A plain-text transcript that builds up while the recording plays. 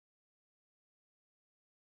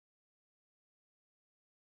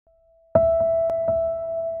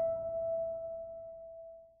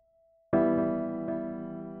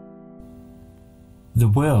The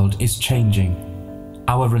world is changing.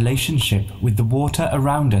 Our relationship with the water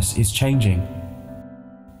around us is changing.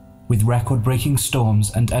 With record-breaking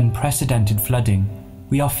storms and unprecedented flooding,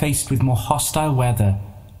 we are faced with more hostile weather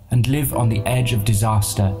and live on the edge of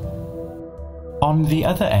disaster. On the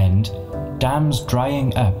other end, dams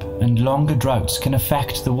drying up and longer droughts can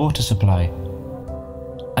affect the water supply.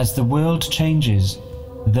 As the world changes,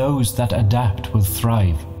 those that adapt will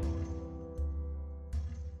thrive.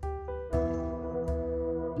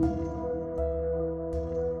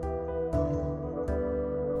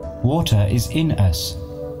 Water is in us,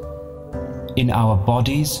 in our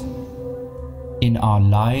bodies, in our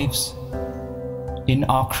lives, in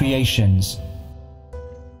our creations.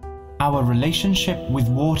 Our relationship with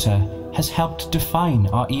water has helped define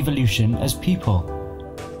our evolution as people.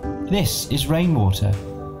 This is rainwater.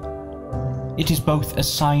 It is both a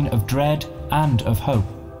sign of dread and of hope.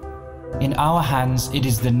 In our hands, it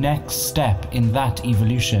is the next step in that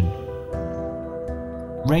evolution.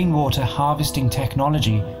 Rainwater harvesting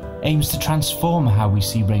technology aims to transform how we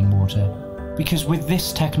see rainwater, because with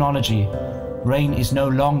this technology, rain is no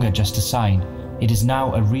longer just a sign, it is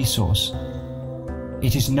now a resource.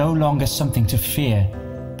 It is no longer something to fear,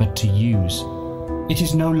 but to use. It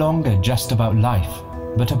is no longer just about life,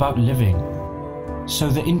 but about living.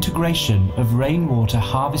 So the integration of rainwater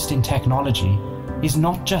harvesting technology is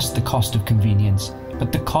not just the cost of convenience,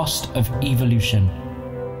 but the cost of evolution.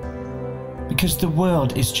 Because the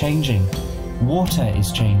world is changing, water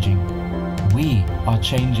is changing, we are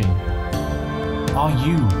changing. Are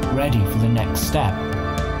you ready for the next step?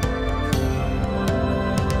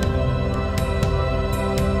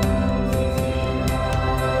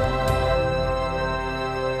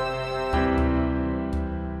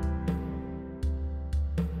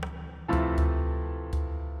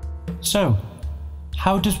 So,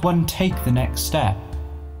 how does one take the next step?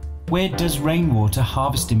 Where does rainwater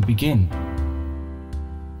harvesting begin?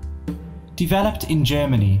 Developed in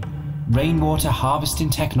Germany, rainwater harvesting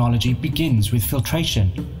technology begins with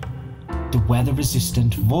filtration. The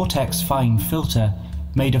weather-resistant vortex-fine filter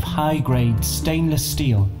made of high-grade stainless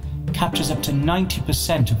steel captures up to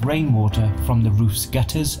 90% of rainwater from the roof's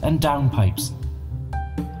gutters and downpipes,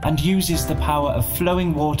 and uses the power of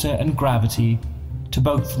flowing water and gravity to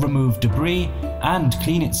both remove debris and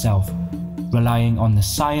clean itself, relying on the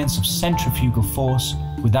science of centrifugal force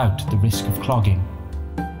without the risk of clogging.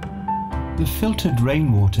 The filtered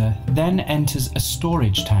rainwater then enters a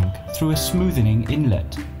storage tank through a smoothing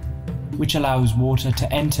inlet, which allows water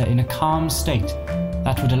to enter in a calm state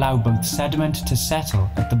that would allow both sediment to settle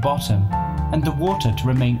at the bottom and the water to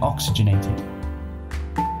remain oxygenated.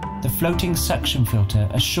 The floating suction filter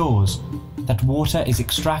assures that water is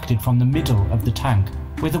extracted from the middle of the tank,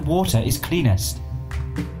 where the water is cleanest.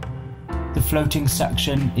 The floating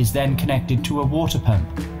suction is then connected to a water pump,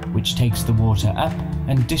 which takes the water up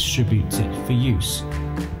and distributes it for use.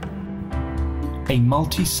 A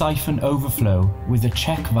multi-siphon overflow with a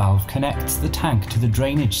check valve connects the tank to the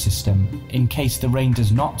drainage system in case the rain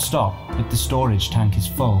does not stop but the storage tank is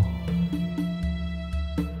full.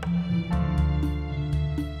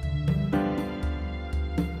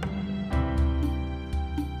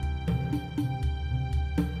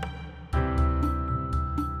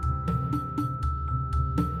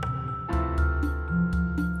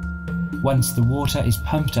 Once the water is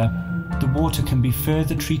pumped up, the water can be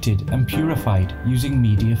further treated and purified using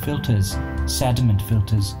media filters, sediment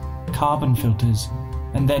filters, carbon filters,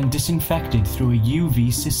 and then disinfected through a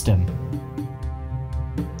UV system.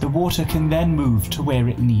 The water can then move to where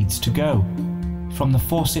it needs to go, from the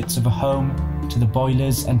faucets of a home to the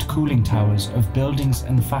boilers and cooling towers of buildings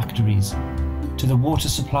and factories, to the water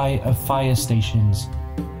supply of fire stations,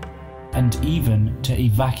 and even to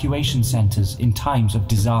evacuation centres in times of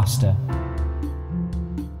disaster.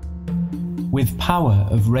 With power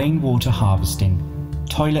of rainwater harvesting,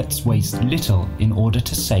 toilets waste little in order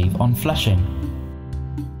to save on flushing.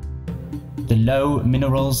 The low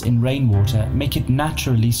minerals in rainwater make it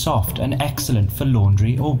naturally soft and excellent for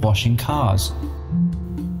laundry or washing cars.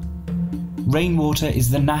 Rainwater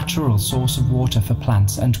is the natural source of water for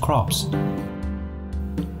plants and crops.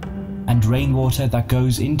 And rainwater that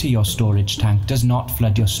goes into your storage tank does not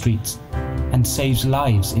flood your streets and saves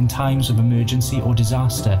lives in times of emergency or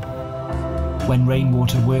disaster. When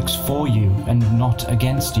rainwater works for you and not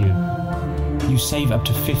against you, you save up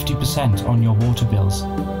to 50% on your water bills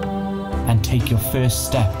and take your first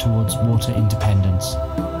step towards water independence.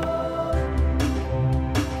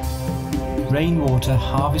 Rainwater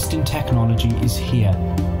harvesting technology is here,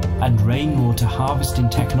 and rainwater harvesting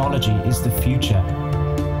technology is the future.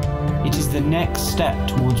 It is the next step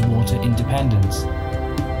towards water independence.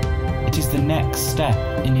 It is the next step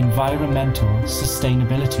in environmental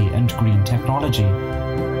sustainability and green technology.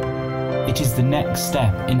 It is the next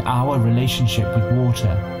step in our relationship with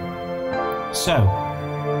water. So,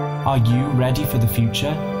 are you ready for the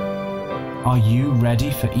future? Are you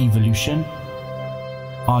ready for evolution?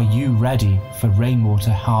 Are you ready for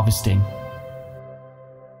rainwater harvesting?